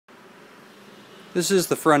This is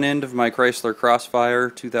the front end of my Chrysler Crossfire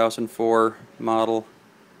 2004 model.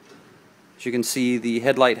 As you can see, the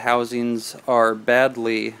headlight housings are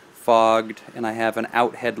badly fogged and I have an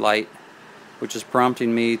out headlight, which is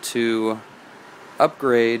prompting me to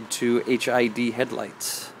upgrade to HID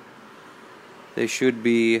headlights. They should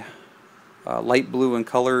be light blue in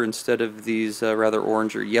color instead of these rather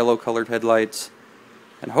orange or yellow colored headlights,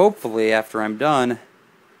 and hopefully after I'm done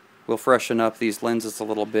we'll freshen up these lenses a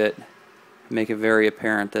little bit, make it very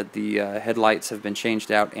apparent that the headlights have been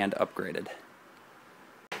changed out and upgraded.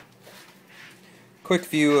 Quick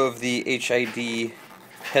view of the HID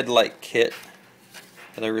headlight kit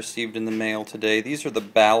that I received in the mail today. These are the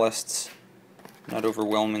ballasts. Not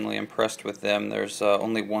overwhelmingly impressed with them. There's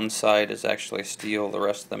only one side is actually steel, the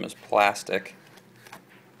rest of them is plastic.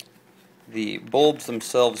 The bulbs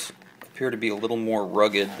themselves appear to be a little more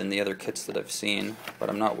rugged than the other kits that I've seen, but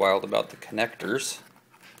I'm not wild about the connectors.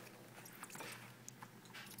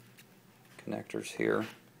 Connectors here.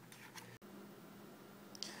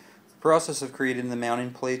 The process of creating the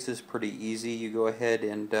mounting plates is pretty easy. You go ahead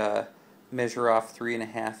and measure off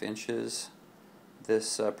 3.5 inches.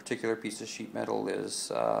 This particular piece of sheet metal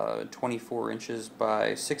is 24 inches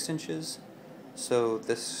by 6 inches, so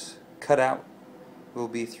this cutout will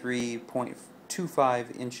be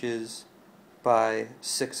 3.25 inches by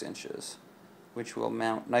 6 inches, which will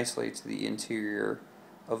mount nicely to the interior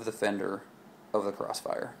of the fender of the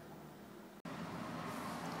Crossfire.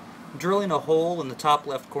 Drilling a hole in the top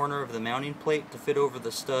left corner of the mounting plate to fit over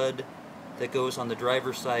the stud that goes on the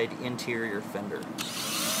driver's side interior fender.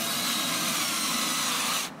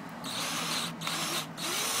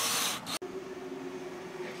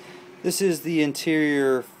 This is the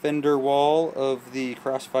interior fender wall of the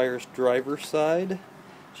Crossfire's driver's side.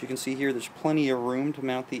 As you can see here, there's plenty of room to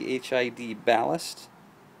mount the HID ballast,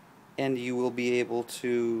 and you will be able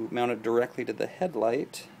to mount it directly to the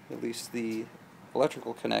headlight, at least the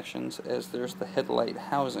electrical connections, as there's the headlight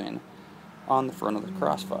housing on the front of the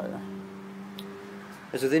Crossfire.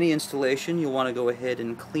 As with any installation, you'll want to go ahead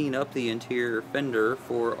and clean up the interior fender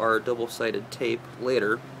for our double-sided tape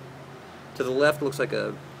later. To the left looks like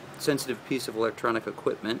a sensitive piece of electronic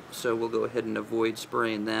equipment, so we'll go ahead and avoid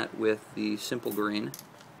spraying that with the Simple Green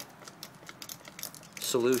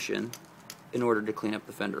solution in order to clean up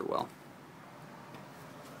the fender well.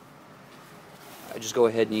 I just go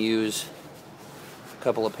ahead and use a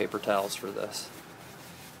couple of paper towels for this.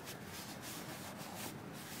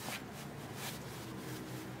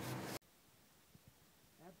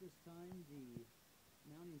 At this time, the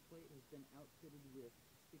mounting plate has been outfitted with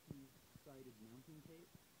sticky-sided mounting tape,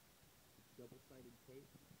 double-sided tape,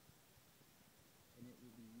 and it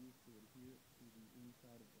will be used to adhere to the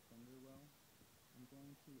inside of the fender well. I'm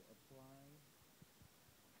going to apply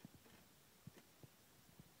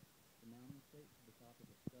the mounting plate to the top of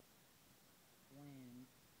the stud. Flange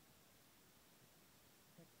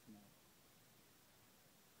hex nut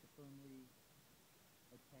to firmly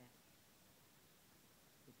attach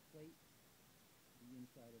the plate to the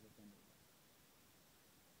inside of the fender well.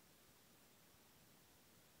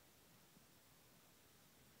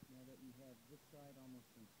 Now that we have this side almost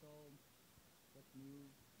installed, let's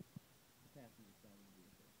move the passenger side of the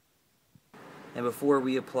vehicle. And before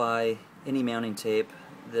we apply any mounting tape,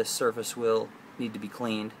 this surface will need to be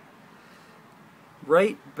cleaned.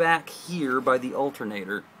 Right back here by the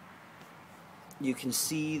alternator, you can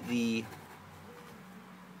see the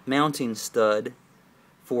mounting stud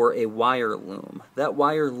for a wire loom. That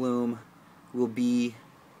wire loom will be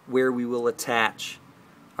where we will attach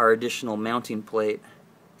our additional mounting plate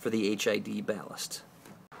for the HID ballast.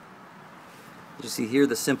 As you see here,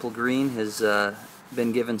 the Simple Green has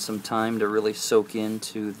been given some time to really soak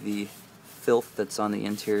into the filth that's on the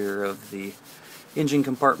interior of the engine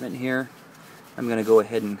compartment here. I'm going to go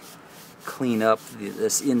ahead and clean up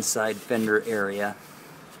this inside fender area.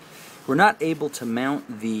 We're not able to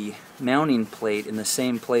mount the mounting plate in the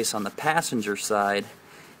same place on the passenger side,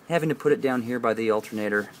 having to put it down here by the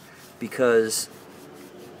alternator because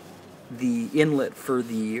the inlet for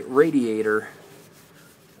the radiator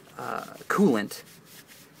coolant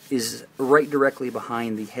is right directly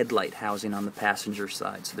behind the headlight housing on the passenger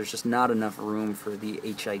side. So there's just not enough room for the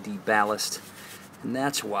HID ballast, and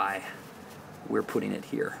that's why we're putting it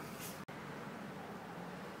here.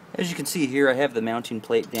 As you can see here, I have the mounting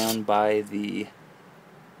plate down by the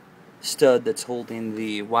stud that's holding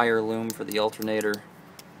the wire loom for the alternator.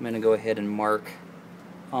 I'm going to go ahead and mark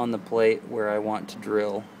on the plate where I want to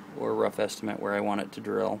drill, or a rough estimate where I want it to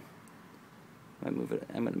drill. I'm going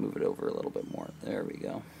to move it over a little bit more. There we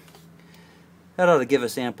go. That ought to give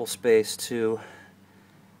us ample space to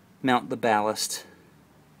mount the ballast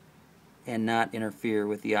and not interfere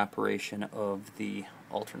with the operation of the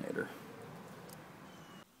alternator.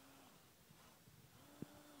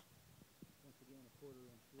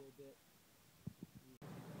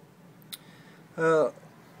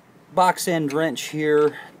 Box end wrench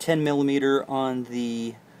here, 10mm on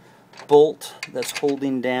the bolt that's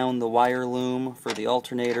holding down the wire loom for the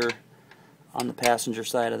alternator on the passenger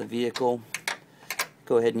side of the vehicle.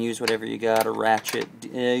 Go ahead and use whatever you got, a ratchet.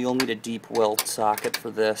 You'll need a deep welt socket for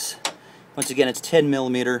this. Once again, it's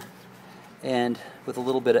 10mm, and with a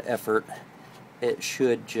little bit of effort, it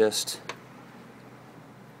should just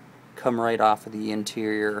come right off of the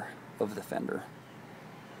interior of the fender.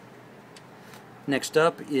 Next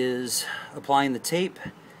up is applying the tape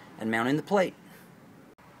and mounting the plate.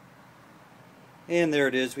 And there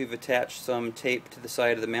it is. We've attached some tape to the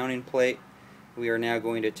side of the mounting plate. We are now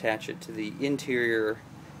going to attach it to the interior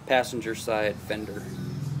passenger side fender.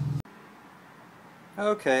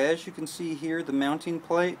 Okay, as you can see here, the mounting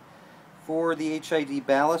plate for the HID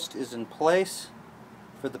ballast is in place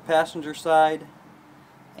for the passenger side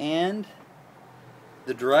and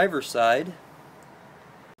the driver's side.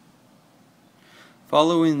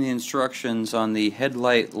 Following the instructions on the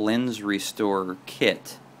Headlight Lens Restore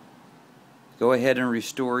kit, go ahead and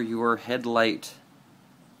restore your headlight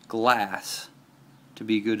glass to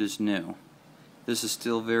be good as new. This is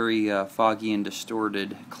still very foggy and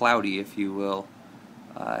distorted, cloudy if you will,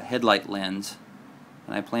 headlight lens,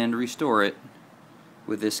 and I plan to restore it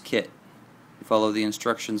with this kit. You follow the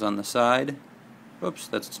instructions on the side. Oops,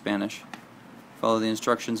 that's Spanish. Follow the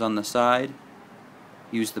instructions on the side.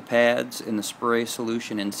 Use the pads and the spray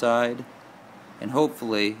solution inside, and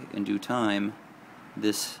hopefully, in due time,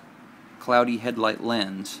 this cloudy headlight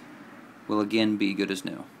lens will again be good as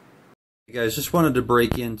new. Hey guys, just wanted to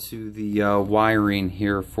break into the wiring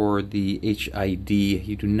here for the HID.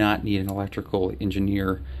 You do not need an electrical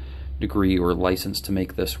engineer degree or license to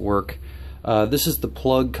make this work. This is the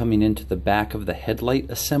plug coming into the back of the headlight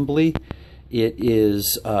assembly. It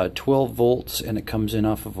is 12 volts and it comes in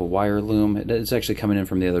off of a wire loom. It's actually coming in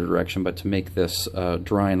from the other direction, but to make this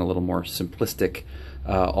drawing a little more simplistic,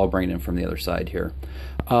 I'll bring it in from the other side here.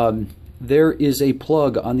 There is a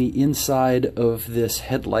plug on the inside of this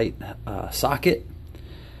headlight socket.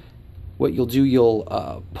 What you'll do,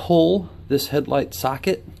 you'll pull this headlight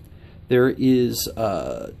socket. There is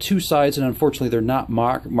two sides, and unfortunately they're not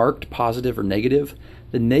marked positive or negative.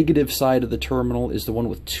 The negative side of the terminal is the one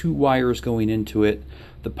with two wires going into it.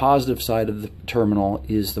 The positive side of the terminal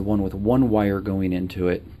is the one with one wire going into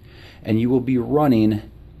it. And you will be running,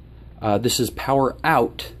 this is power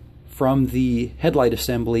out from the headlight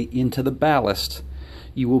assembly into the ballast.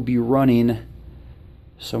 You will be running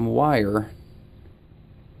some wire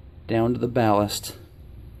down to the ballast.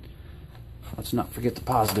 Let's not forget the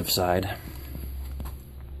positive side.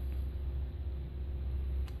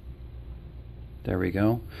 There we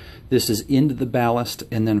go. This is into the ballast,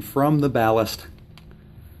 and then from the ballast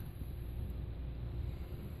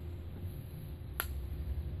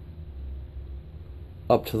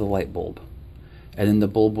up to the light bulb. And then the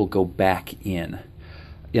bulb will go back in.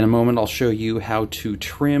 In a moment I'll show you how to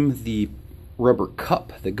trim the rubber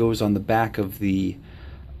cup that goes on the back of the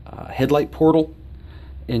headlight portal,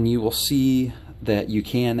 and you will see that you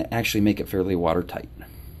can actually make it fairly watertight.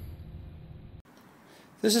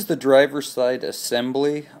 This is the driver's side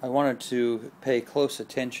assembly. I wanted to pay close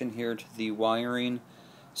attention here to the wiring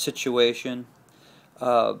situation.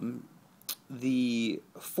 The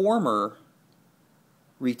former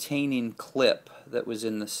retaining clip that was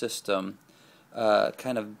in the system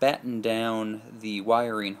kind of battened down the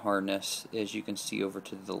wiring harness. As you can see over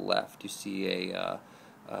to the left, you see a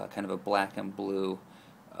kind of a black and blue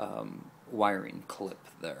wiring clip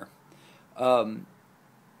there.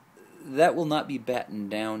 That will not be battened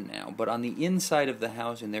down now, but on the inside of the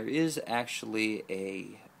housing there is actually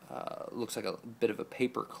a looks like a bit of a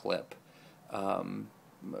paper clip,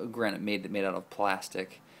 granted made out of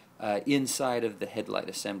plastic, inside of the headlight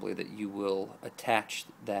assembly that you will attach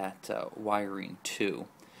that wiring to.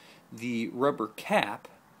 The rubber cap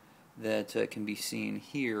that can be seen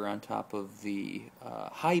here on top of the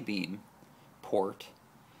high beam port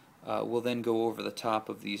will then go over the top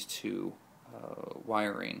of these two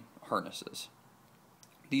wiring harnesses.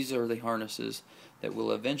 These are the harnesses that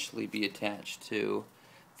will eventually be attached to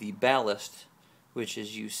the ballast, which,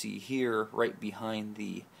 as you see here, right behind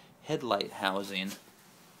the headlight housing,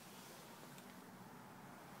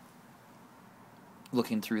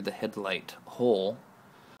 looking through the headlight hole.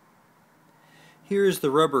 Here's the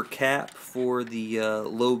rubber cap for the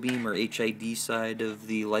low beam or HID side of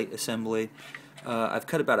the light assembly. I've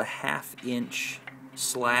cut about a 1/2 inch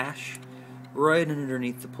slash right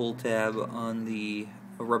underneath the pull tab on the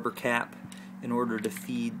rubber cap in order to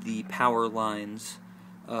feed the power lines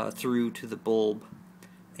through to the bulb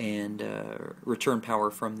and return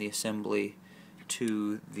power from the assembly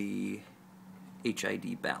to the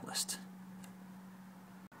HID ballast.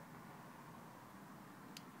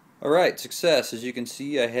 Alright, success. As you can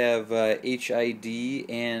see, I have HID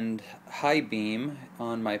and high beam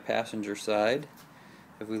on my passenger side.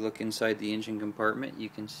 If we look inside the engine compartment, you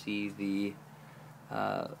can see the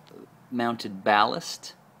mounted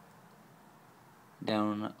ballast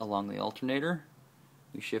down along the alternator.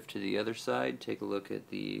 We shift to the other side, take a look at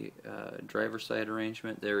the driver side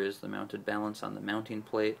arrangement. There is the mounted balance on the mounting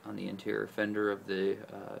plate on the interior fender of the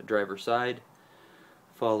driver side.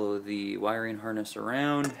 Follow the wiring harness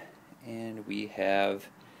around, and we have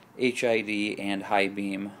HID and high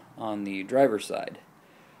beam on the driver's side.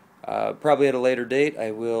 Probably at a later date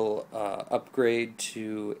I will upgrade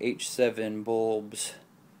to H7 bulbs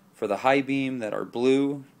for the high beam that are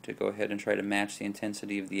blue to go ahead and try to match the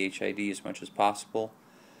intensity of the HID as much as possible.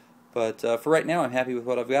 But for right now I'm happy with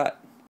what I've got.